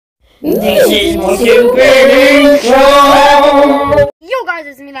This is my stupid intro! Yo guys,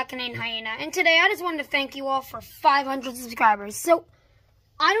 it's me, that Canadian Hyena, and today I just wanted to thank you all for 500 subscribers. So,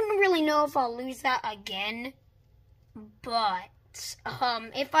 I don't really know if I'll lose that again, but,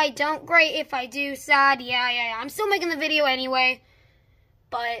 if I don't, great. If I do, sad, yeah. I'm still making the video anyway,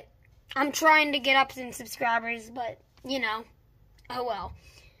 but I'm trying to get up in subscribers, but, you know, oh well.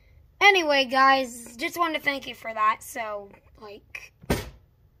 Anyway, guys, just wanted to thank you for that, so, like,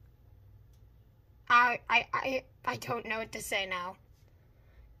 I don't know what to say now.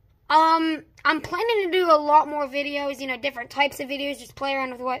 I'm planning to do a lot more videos, you know, different types of videos, just play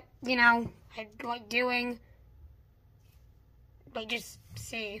around with what, you know, I like doing. Like, just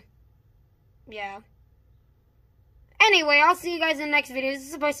see. Yeah. Anyway, I'll see you guys in the next video. This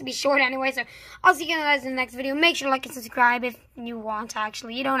is supposed to be short anyway, so I'll see you guys in the next video. Make sure to like and subscribe if you want,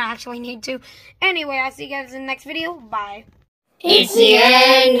 actually. You don't actually need to. Anyway, I'll see you guys in the next video. Bye. It's the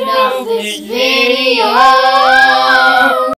end of this video.